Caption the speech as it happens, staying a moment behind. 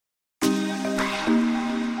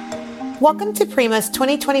Welcome to Prima's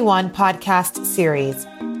 2021 podcast series.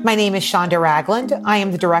 My name is Shonda Ragland. I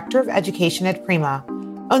am the Director of Education at Prima.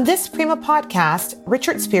 On this Prima podcast,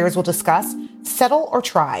 Richard Spears will discuss settle or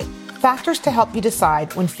try, factors to help you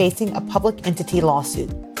decide when facing a public entity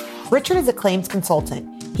lawsuit. Richard is a claims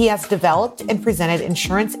consultant. He has developed and presented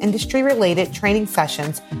insurance industry-related training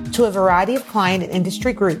sessions to a variety of client and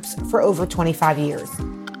industry groups for over 25 years.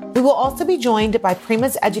 We will also be joined by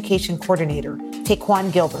Prima's education coordinator,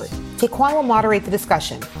 Taquan Gilbert. Taquan will moderate the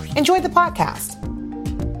discussion. Enjoy the podcast.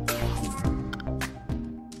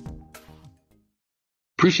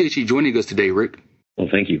 Appreciate you joining us today, Rick. Well,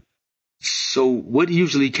 thank you. So what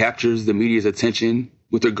usually captures the media's attention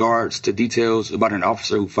with regards to details about an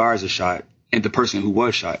officer who fires a shot and the person who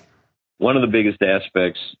was shot? One of the biggest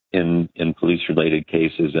aspects in police-related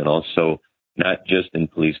cases, and also not just in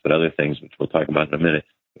police but other things, which we'll talk about in a minute,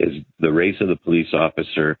 is the race of the police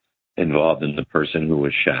officer involved in the person who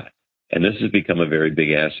was shot. And this has become a very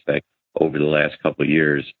big aspect over the last couple of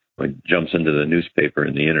years. It jumps into the newspaper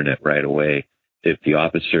and the internet right away. If the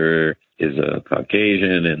officer is a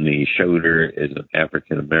Caucasian and the shooter is an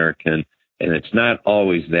African American, and it's not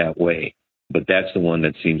always that way, but that's the one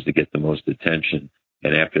that seems to get the most attention.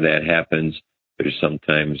 And after that happens, there's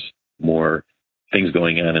sometimes more things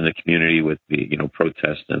going on in the community with the,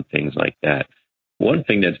 protests and things like that. One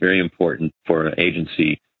thing that's very important for an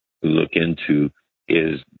agency to look into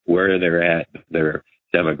is where they're at, their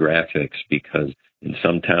demographics, because in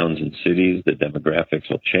some towns and cities, the demographics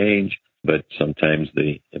will change, but sometimes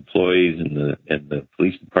the employees and the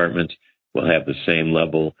police departments will have the same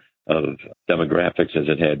level of demographics as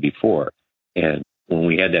it had before. And when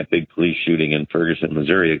we had that big police shooting in Ferguson,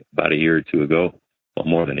 Missouri, about a year or two ago, well,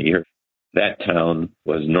 more than a year, that town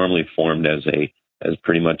was normally formed as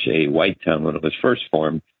pretty much a white town when it was first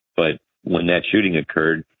formed. But when that shooting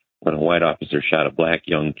occurred, when a white officer shot a black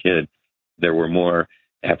young kid, there were more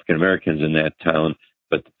African Americans in that town,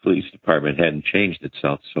 but the police department hadn't changed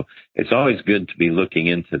itself. So it's always good to be looking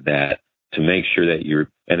into that to make sure that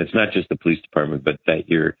and it's not just the police department, but that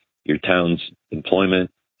your town's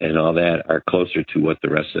employment and all that are closer to what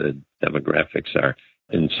the rest of the demographics are.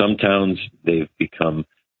 In some towns, they've become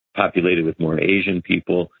populated with more Asian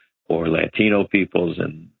people or Latino peoples,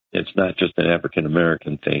 and it's not just an African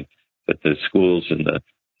American thing, but the schools and the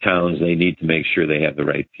towns, they need to make sure they have the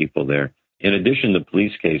right people there. In addition to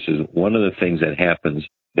police cases, one of the things that happens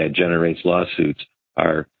that generates lawsuits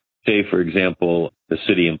are, say, for example, the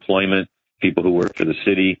city employment, people who work for the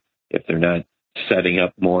city, if they're not setting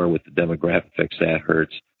up more with the demographics, that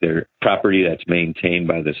hurts. Their property that's maintained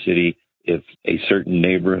by the city, if a certain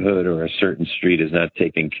neighborhood or a certain street is not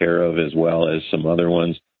taken care of as well as some other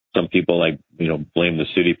ones, some people blame the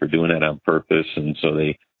city for doing that on purpose, and so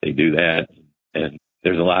they do that. And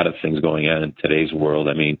there's a lot of things going on in today's world.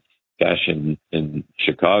 I mean, gosh, in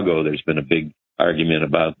Chicago, there's been a big argument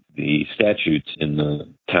about the statutes in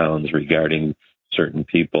the towns regarding certain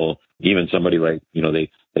people. Even somebody like,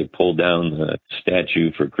 they pulled down the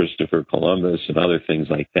statue for Christopher Columbus and other things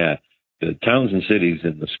like that. The towns and cities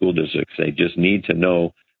and the school districts, they just need to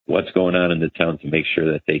know what's going on in the town to make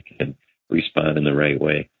sure that they can respond in the right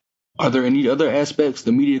way. Are there any other aspects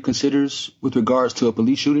the media considers with regards to a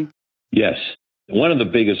police shooting? Yes. One of the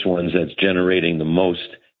biggest ones that's generating the most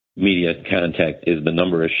media contact is the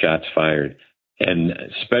number of shots fired. And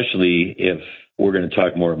especially if we're going to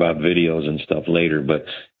talk more about videos and stuff later, but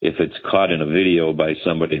if it's caught in a video by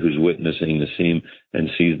somebody who's witnessing the scene and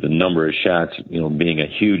sees the number of shots, being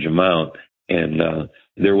a huge amount. And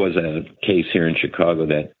there was a case here in Chicago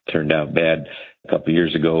that turned out bad a couple of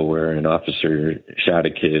years ago where an officer shot a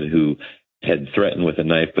kid who had threatened with a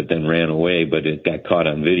knife but then ran away, but it got caught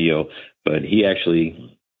on video. But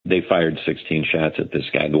they fired 16 shots at this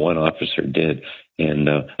guy. The one officer did. And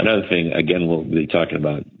another thing, again, we'll be talking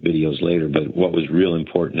about videos later, but what was real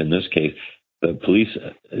important in this case, the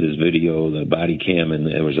police's video, the body cam, and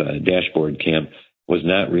there was a dashboard cam, was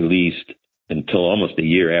not released until almost a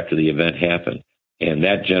year after the event happened. And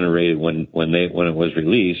that generated, when it was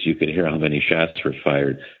released, you could hear how many shots were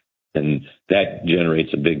fired. And that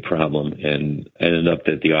generates a big problem, and ended up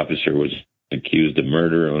that the officer was accused of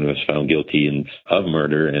murder and was found guilty of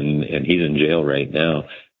murder, and he's in jail right now.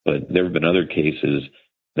 But there have been other cases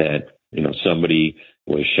that, somebody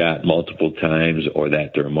was shot multiple times or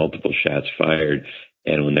that there are multiple shots fired.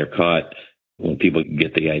 And when they're caught, when people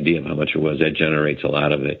get the idea of how much it was, that generates a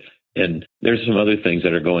lot of it. And there's some other things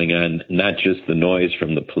that are going on, not just the noise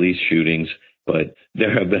from the police shootings, but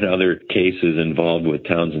there have been other cases involved with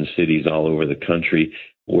towns and cities all over the country.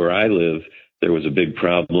 Where I live, there was a big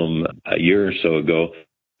problem a year or so ago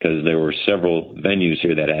because there were several venues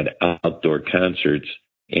here that had outdoor concerts,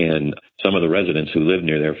 And some of the residents who live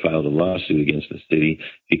near there filed a lawsuit against the city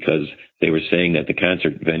because they were saying that the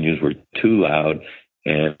concert venues were too loud,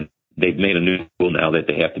 and they've made a new rule now that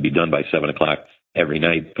they have to be done by 7 o'clock every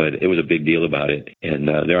night, but it was a big deal about it. And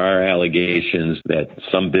there are allegations that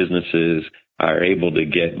some businesses are able to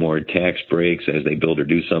get more tax breaks as they build or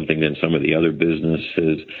do something than some of the other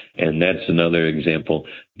businesses. And that's another example.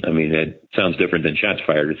 I mean, it sounds different than shots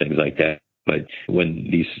fired or things like that. But when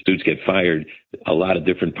these suits get fired, a lot of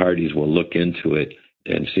different parties will look into it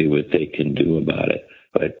and see what they can do about it.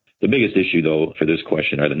 But the biggest issue, though, for this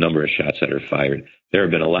question are the number of shots that are fired. There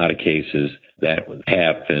have been a lot of cases that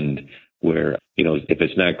happened where, if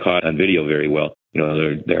it's not caught on video very well,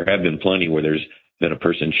 there have been plenty where there's been a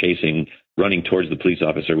person running towards the police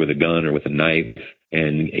officer with a gun or with a knife,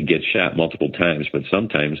 and it gets shot multiple times. But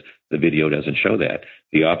sometimes the video doesn't show that.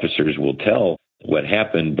 The officers will tell what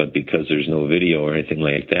happened, but because there's no video or anything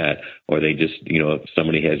like that, or they just, if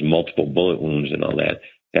somebody has multiple bullet wounds and all that,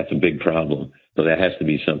 that's a big problem. So that has to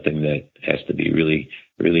be something that has to be really,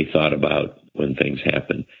 really thought about when things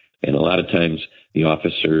happen. And a lot of times the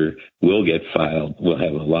officer will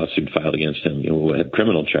have a lawsuit filed against him. We'll have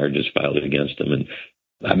criminal charges filed against him. And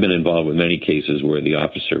I've been involved with many cases where the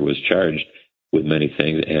officer was charged with many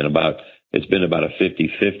things, and it's been about a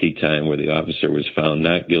 50-50 time where the officer was found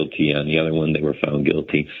not guilty. On the other one, they were found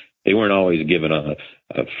guilty. They weren't always given a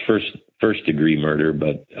first degree murder,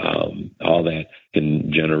 but all that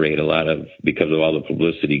can generate because of all the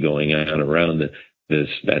publicity going on around this,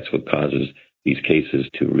 that's what causes these cases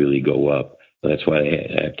to really go up. That's why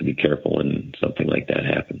I have to be careful when something like that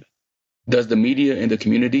happens. Does the media and the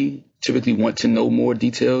community typically want to know more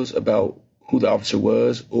details about who the officer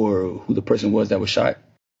was or who the person was that was shot?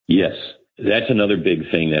 Yes. That's another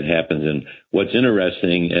big thing that happens. And what's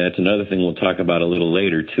interesting, and that's another thing we'll talk about a little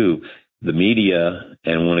later too, the media,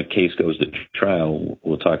 and when a case goes to trial,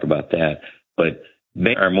 we'll talk about that, but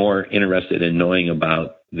they are more interested in knowing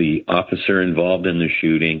about the officer involved in the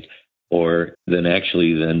shooting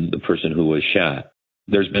than the person who was shot.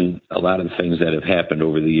 There's been a lot of things that have happened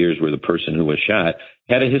over the years where the person who was shot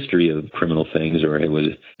had a history of criminal things or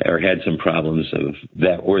had some problems of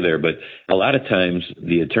that were there. But a lot of times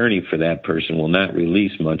the attorney for that person will not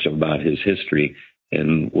release much about his history.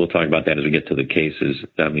 And we'll talk about that as we get to the cases,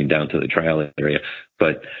 down to the trial area.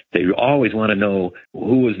 But they always want to know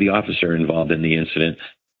who was the officer involved in the incident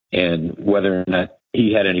and whether or not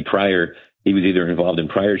he was either involved in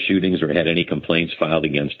prior shootings or had any complaints filed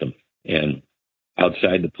against him. And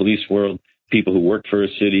outside the police world, people who work for a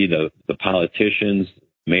city, the politicians,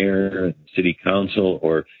 mayor, city council,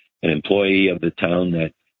 or an employee of the town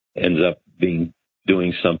that ends up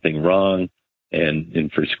doing something wrong.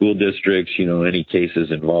 And for school districts, any cases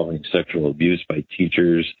involving sexual abuse by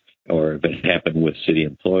teachers or if it happened with city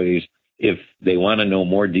employees, if they want to know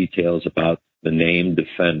more details about the named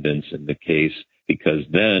defendants in the case, because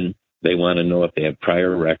then they want to know if they have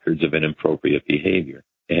prior records of inappropriate behavior.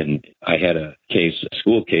 And I had a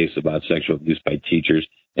school case about sexual abuse by teachers,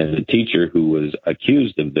 and the teacher who was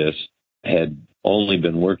accused of this had only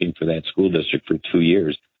been working for that school district for 2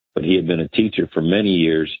 years, but he had been a teacher for many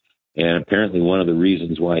years. And apparently one of the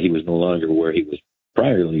reasons why he was no longer where he was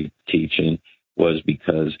priorly teaching was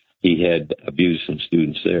because he had abused some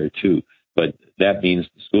students there too. But that means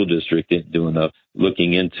the school district didn't do enough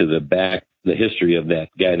looking into the history of that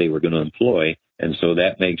guy they were going to employ. And so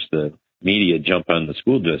that makes the media jump on the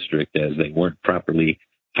school district as they weren't properly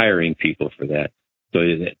hiring people for that. So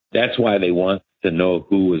that's why they want to know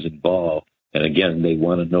who was involved. And again, they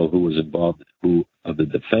want to know who was involved, who of the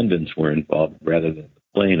defendants were involved rather than the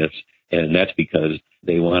plaintiffs. And that's because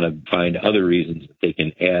they want to find other reasons that they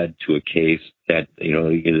can add to a case that,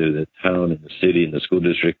 either the town and the city and the school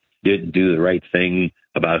district didn't do the right thing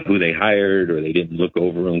about who they hired, or they didn't look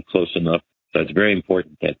over them close enough. So it's very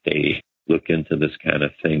important that they look into this kind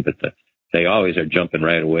of thing. But they always are jumping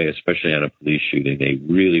right away, especially on a police shooting.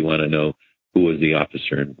 They really want to know who was the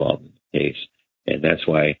officer involved in the case. And that's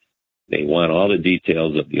why they want all the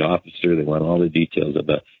details of the officer. They want all the details of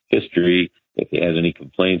the history. If he has any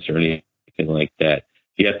complaints or anything like that,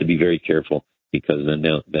 you have to be very careful, because then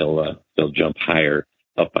they'll jump higher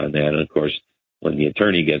up on that. And of course, when the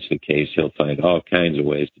attorney gets the case, he'll find all kinds of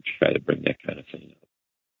ways to try to bring that kind of thing up.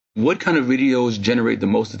 What kind of videos generate the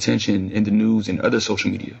most attention in the news and other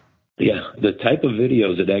social media? Yeah, the type of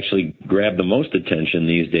videos that actually grab the most attention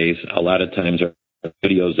these days, a lot of times are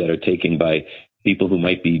videos that are taken by people who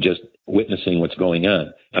might be just witnessing what's going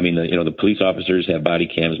on. I mean, the police officers have body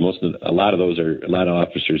cams. A lot of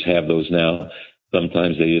officers have those now.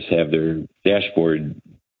 Sometimes they just have their dashboard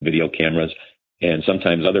video cameras, and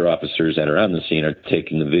sometimes other officers that are on the scene are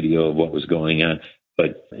taking the video of what was going on.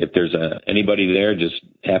 But if there's anybody there, just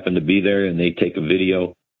happen to be there, and they take a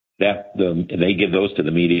video, and they give those to the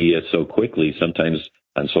media so quickly, sometimes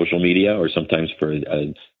on social media or sometimes for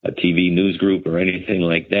a TV news group or anything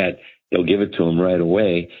like that, they'll give it to them right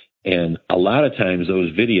away. And a lot of times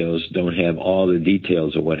those videos don't have all the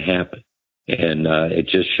details of what happened. And it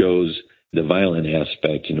just shows the violent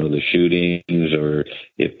aspect, the shootings, or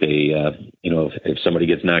if they, if somebody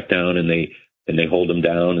gets knocked down and they hold them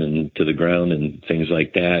down and to the ground and things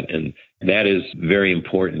like that. And that is very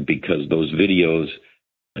important because those videos,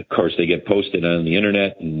 of course, they get posted on the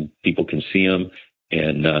internet and people can see them.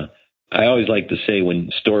 And I always like to say when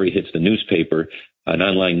a story hits the newspaper, an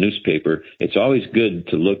online newspaper, it's always good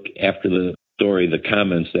to look after the story, the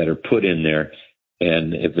comments that are put in there.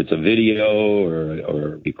 And if it's a video or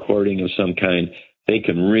a recording of some kind, they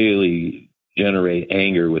can really generate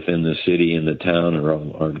anger within the city and the town,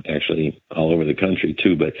 or actually all over the country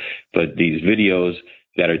too. But these videos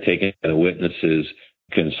that are taken by the witnesses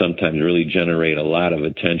can sometimes really generate a lot of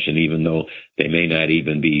attention, even though they may not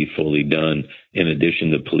even be fully done. In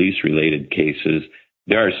addition to police-related cases,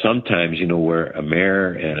 there are some times, where a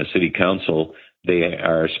mayor and a city council, they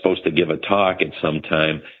are supposed to give a talk at some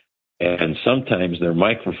time, and sometimes their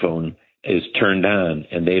microphone is turned on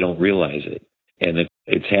and they don't realize it. And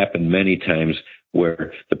it's happened many times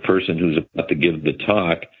where the person who's about to give the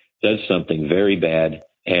talk does something very bad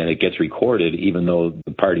and it gets recorded, even though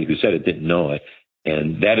the party who said it didn't know it.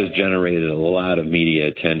 And that has generated a lot of media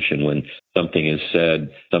attention when something is said.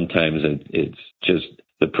 Sometimes it's just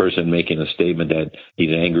the person making a statement that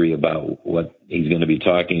he's angry about what he's going to be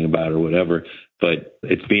talking about or whatever, but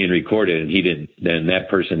it's being recorded and then that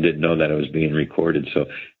person didn't know that it was being recorded. So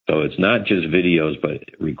it's not just videos, but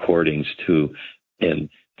recordings too. And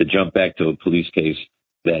to jump back to a police case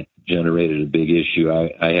that generated a big issue,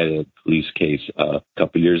 I had a police case a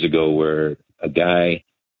couple of years ago where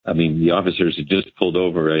the officers had just pulled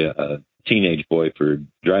over a teenage boy for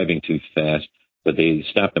driving too fast, but they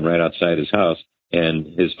stopped him right outside his house.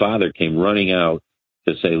 And his father came running out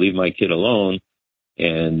to say, "Leave my kid alone."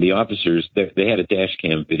 And the officers, they had a dash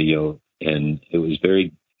cam video, and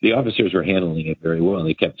the officers were handling it very well.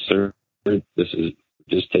 They kept, "Sir, this is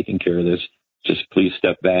just taking care of this. Just please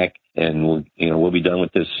step back and we'll be done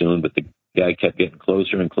with this soon." But the guy kept getting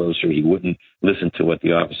closer and closer. He wouldn't listen to what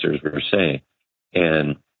the officers were saying.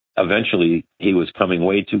 And eventually he was coming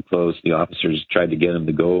way too close. The officers tried to get him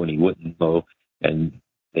to go and he wouldn't go, and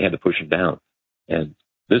they had to push him down. And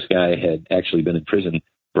this guy had actually been in prison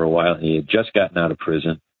for a while, and he had just gotten out of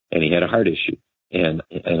prison, and he had a heart issue. And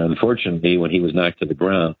unfortunately, when he was knocked to the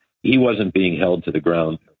ground, he wasn't being held to the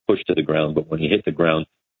ground, pushed to the ground, but when he hit the ground,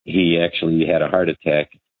 he actually had a heart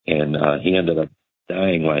attack, and he ended up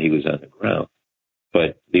dying while he was on the ground.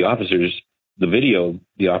 But the officers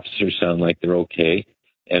sound like they're okay,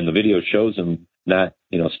 and the video shows them not,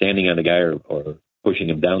 standing on the guy or pushing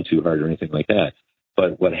him down too hard or anything like that.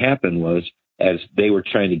 But what happened was, as they were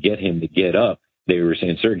trying to get him to get up, they were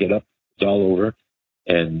saying, "Sir, get up, it's all over."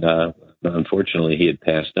 And unfortunately, he had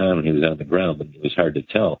passed on when he was on the ground, but it was hard to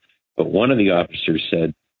tell. But one of the officers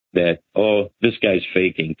said that, "Oh, this guy's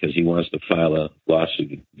faking because he wants to file a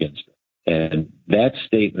lawsuit against him." And that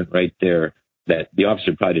statement right there, that the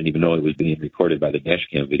officer probably didn't even know it was being recorded by the dash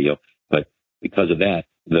cam video, but because of that,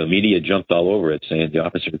 the media jumped all over it, saying the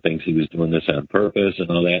officer thinks he was doing this on purpose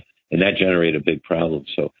and all that, and that generated a big problem.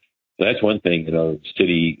 So that's one thing,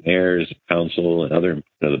 city mayors, council, and other,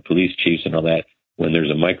 the police chiefs and all that, when there's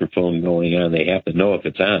a microphone going on, they have to know if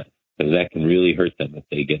it's on, because that can really hurt them if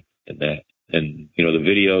they get in that. And, the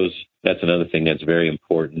videos, that's another thing that's very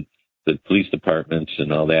important. The police departments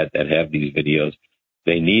and all that have these videos,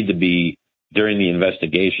 they need to be, during the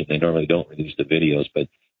investigation, they normally don't release the videos, but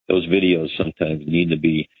those videos sometimes need to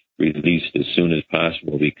be released as soon as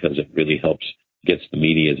possible because it really gets the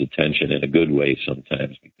media's attention in a good way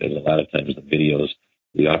sometimes, because a lot of times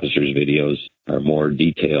the officers' videos are more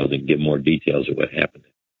detailed and give more details of what happened.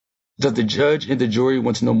 Does the judge and the jury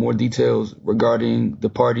want to know more details regarding the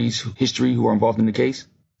parties' history who are involved in the case?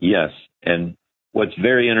 Yes. And what's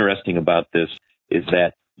very interesting about this is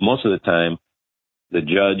that most of the time the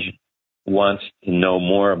judge wants to know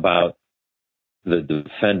more about the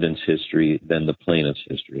defendant's history than the plaintiff's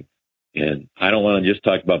history. And I don't want to just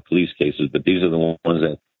talk about police cases, but these are the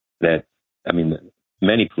ones that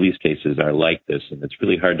many police cases are like this, and it's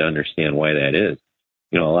really hard to understand why that is.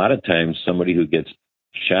 A lot of times somebody who gets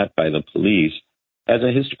shot by the police has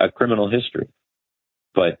a criminal history.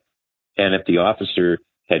 And if the officer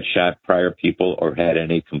had shot prior people or had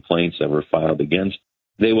any complaints that were filed against,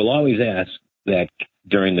 they will always ask that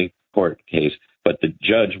during the court case, but the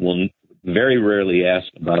judge will very rarely ask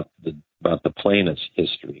about the about the plaintiff's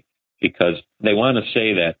history, because they want to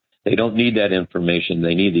say that they don't need that information.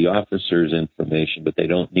 They need the officer's information, but they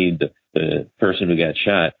don't need the person who got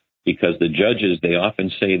shot, because the judges, they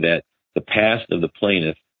often say that the past of the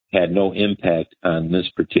plaintiff had no impact on this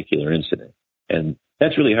particular incident. And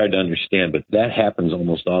that's really hard to understand, but that happens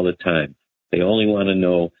almost all the time. They only want to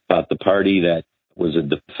know about the party that was a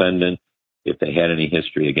defendant, if they had any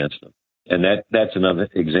history against them. And that's another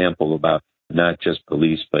example about not just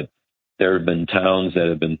police, but there have been towns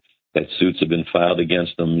that suits have been filed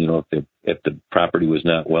against them, if the property was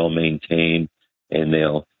not well maintained, and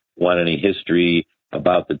they'll want any history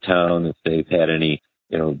about the town, if they've had any,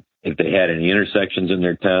 if they had any intersections in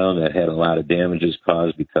their town that had a lot of damages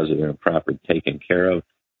caused because of their improper taken care of.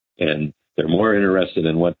 And they're more interested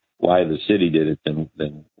in why the city did it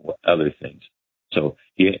than other things. So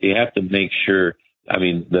you have to make sure,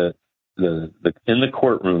 in the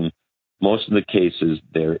courtroom, most of the cases,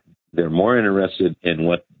 they're more interested in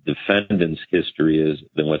what the defendant's history is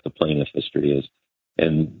than what the plaintiff's history is.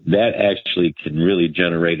 And that actually can really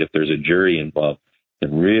generate, if there's a jury involved,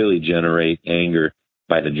 can really generate anger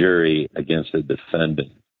by the jury against the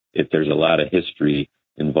defendant if there's a lot of history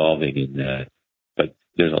involving in that. But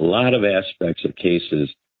there's a lot of aspects of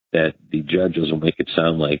cases that the judges will make it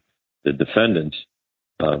sound like the defendants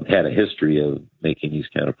had a history of making these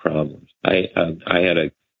kind of problems. I had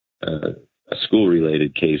a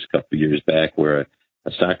school-related case a couple of years back where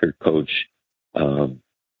a soccer coach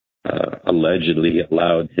allegedly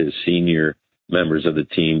allowed his senior members of the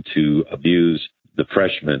team to abuse the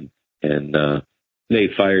freshmen, and they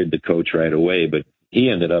fired the coach right away, but he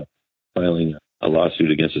ended up filing a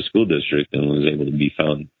lawsuit against the school district and was able to be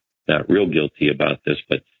found not real guilty about this.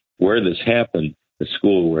 But where this happened, the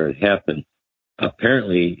school where it happened,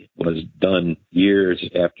 apparently was done years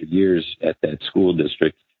after years at that school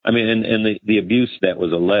district. And the abuse that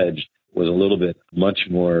was alleged was a little bit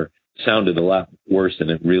sounded a lot worse than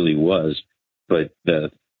it really was. But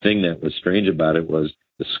the thing that was strange about it was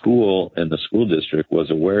the school and the school district was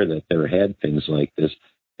aware that there had things like this.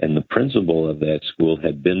 And the principal of that school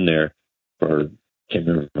had been there for, I can't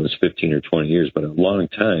remember if it was 15 or 20 years, but a long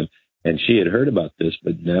time. And she had heard about this,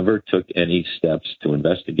 but never took any steps to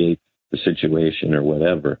investigate the situation or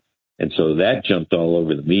whatever. And so that jumped all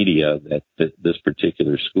over the media that this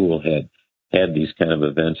particular school had these kind of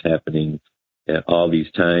events happening at all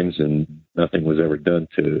these times, and nothing was ever done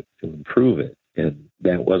to improve it. And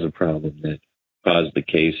that was a problem that caused the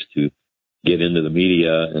case to get into the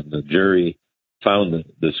media, and the jury found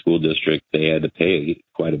the school district. They had to pay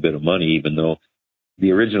quite a bit of money, even though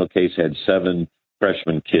the original case had 7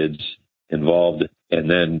 freshman kids involved, and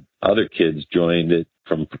then other kids joined it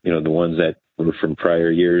from, the ones that were from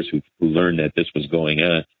prior years who learned that this was going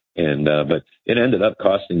on. And, but it ended up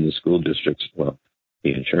costing the school districts,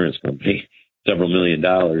 the insurance company, several $1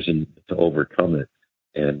 million to overcome it.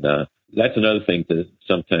 And, that's another thing that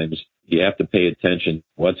sometimes you have to pay attention to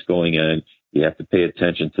what's going on. You have to pay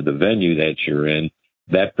attention to the venue that you're in.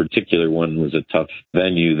 That particular one was a tough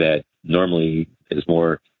venue that normally is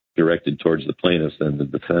more directed towards the plaintiffs than the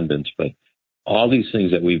defendants. But all these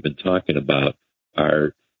things that we've been talking about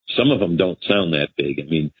some of them don't sound that big.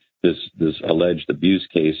 This alleged abuse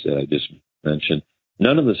case that I just mentioned,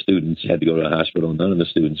 none of the students had to go to the hospital. None of the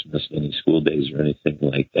students missed any school days or anything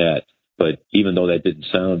like that. But even though that didn't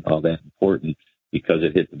sound all that important, because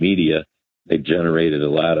it hit the media, it generated a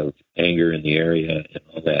lot of anger in the area and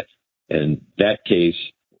all that. And that case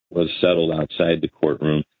was settled outside the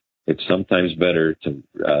courtroom. It's sometimes better to,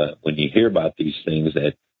 when you hear about these things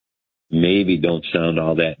that maybe don't sound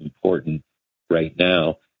all that important right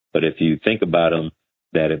now, but if you think about them,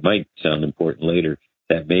 that it might sound important later,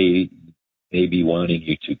 that may be wanting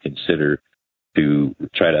you to consider to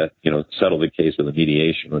try to, settle the case with a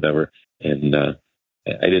mediation or whatever. And I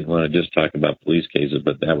didn't want to just talk about police cases,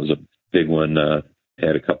 but that was a big one I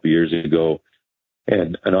had a couple years ago.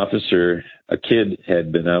 And a kid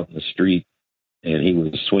had been out in the street, and he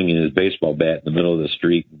was swinging his baseball bat in the middle of the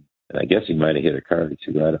street. And I guess he might have hit a car or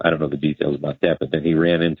two. I don't know the details about that. But then he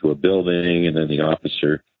ran into a building, and then the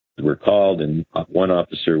officers were called, and one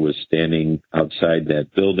officer was standing outside that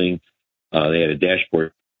building. They had a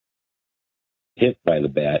dashboard hit by the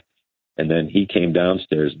bat, and then he came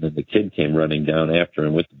downstairs, and then the kid came running down after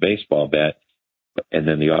him with the baseball bat, and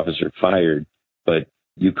then the officer fired. But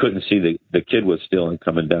you couldn't see the kid was still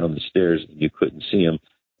coming down the stairs, and you couldn't see him.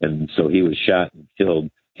 And so he was shot and killed.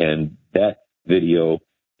 And that video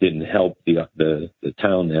didn't help the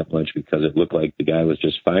town that much, because it looked like the guy was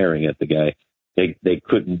just firing at the guy. They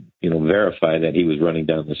couldn't, verify that he was running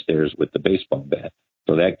down the stairs with the baseball bat.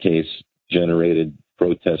 So that case generated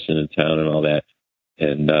protests in the town and all that.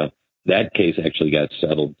 And that case actually got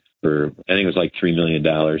settled for, I think it was like $3 million.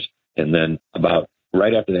 And then about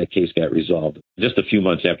right after that case got resolved, just a few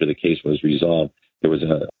months after the case was resolved, there was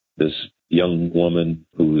this young woman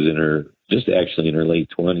who was in her late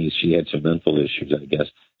 20s. She had some mental issues, I guess.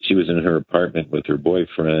 She was in her apartment with her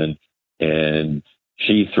boyfriend, and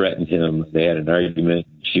she threatened him. They had an argument.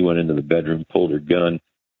 She went into the bedroom, pulled her gun,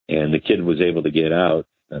 and the kid was able to get out.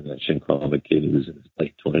 I shouldn't call him a kid. He was in his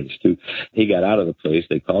late 20s, too. He got out of the place.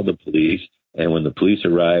 They called the police, and when the police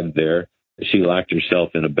arrived there, she locked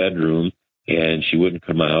herself in a bedroom, and she wouldn't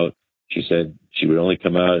come out. She said she would only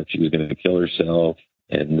come out if she was going to kill herself,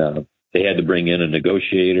 and they had to bring in a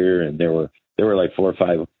negotiator, and there were like 4 or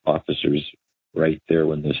 5 officers right there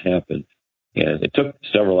when this happened, and it took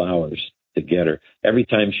several hours to get her. Every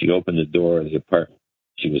time she opened the door of the apartment,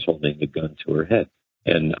 she was holding the gun to her head.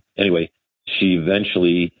 And anyway, she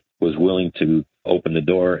eventually was willing to open the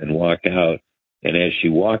door and walk out, and as she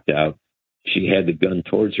walked out, she had the gun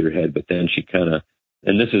towards her head, but then she kind of,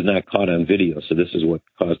 and this is not caught on video, so this is what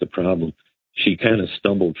caused the problem. She kind of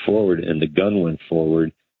stumbled forward, and the gun went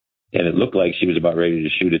forward, and it looked like she was about ready to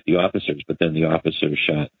shoot at the officers, but then the officer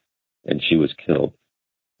shot, and she was killed.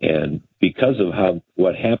 And because of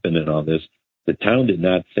what happened in all this, the town did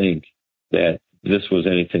not think that this was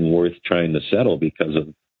anything worth trying to settle because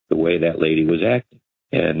of the way that lady was acting.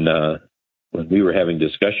 And when we were having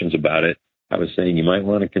discussions about it, I was saying you might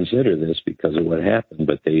want to consider this because of what happened,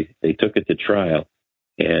 but they took it to trial.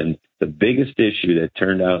 And the biggest issue that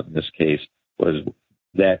turned out in this case was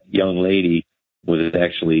that young lady was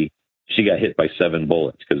actually, she got hit by 7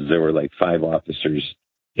 bullets because there were like 5 officers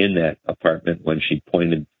in that apartment when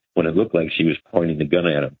it looked like she was pointing the gun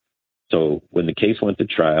at him. So when the case went to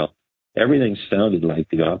trial, everything sounded like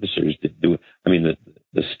the officers did do it. I mean,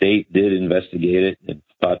 the state did investigate it and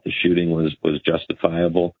thought the shooting was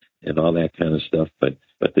justifiable and all that kind of stuff. But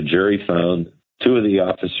the jury found 2 of the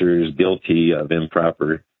officers guilty of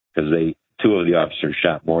improper, because 2 of the officers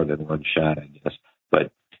shot more than 1 shot, I guess.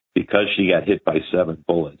 But because she got hit by 7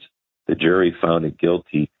 bullets, the jury found it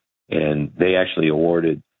guilty, and they actually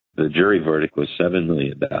awarded, the jury verdict was $7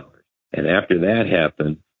 million. And after that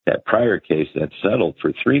happened, that prior case that settled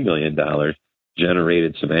for $3 million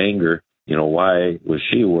generated some anger. You know, why was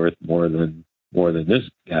she worth more than this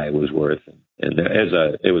guy was worth? And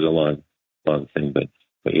it was a long thing,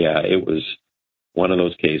 but yeah, it was one of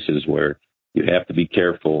those cases where you have to be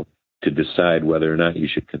careful to decide whether or not you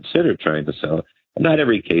should consider trying to sell it. Not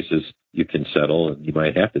every case you can settle, and you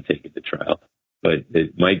might have to take it to trial, but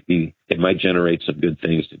it might generate some good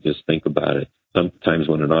things to just think about it. Sometimes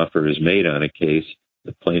when an offer is made on a case,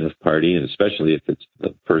 the plaintiff party, and especially if it's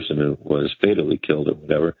the person who was fatally killed or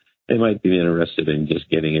whatever, they might be interested in just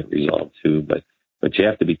getting it resolved too. But you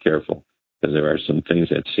have to be careful, because there are some things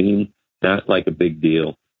that seem not like a big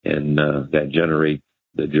deal, and that generate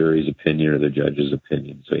the jury's opinion or the judge's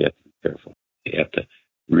opinion. So you have to be careful. You have to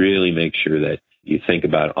really make sure that you think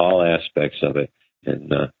about all aspects of it.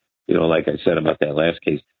 And, like I said about that last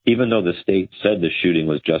case, even though the state said the shooting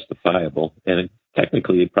was justifiable, and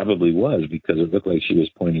technically it probably was because it looked like she was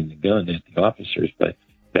pointing the gun at the officers, but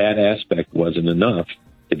that aspect wasn't enough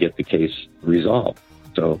to get the case resolved.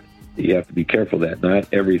 So you have to be careful that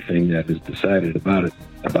not everything that is decided about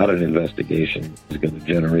an investigation is going to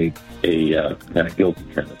generate a not guilty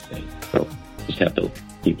kind of thing. So just have to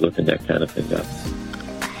keep looking that kind of thing up.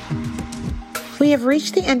 We have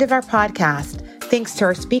reached the end of our podcast. Thanks to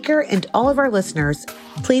our speaker and all of our listeners.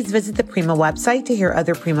 Please visit the Prima website to hear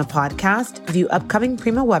other Prima podcasts, view upcoming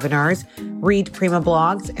Prima webinars, read Prima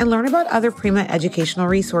blogs, and learn about other Prima educational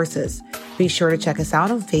resources. Be sure to check us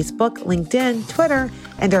out on Facebook, LinkedIn, Twitter,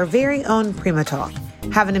 and our very own Prima Talk.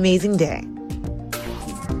 Have an amazing day.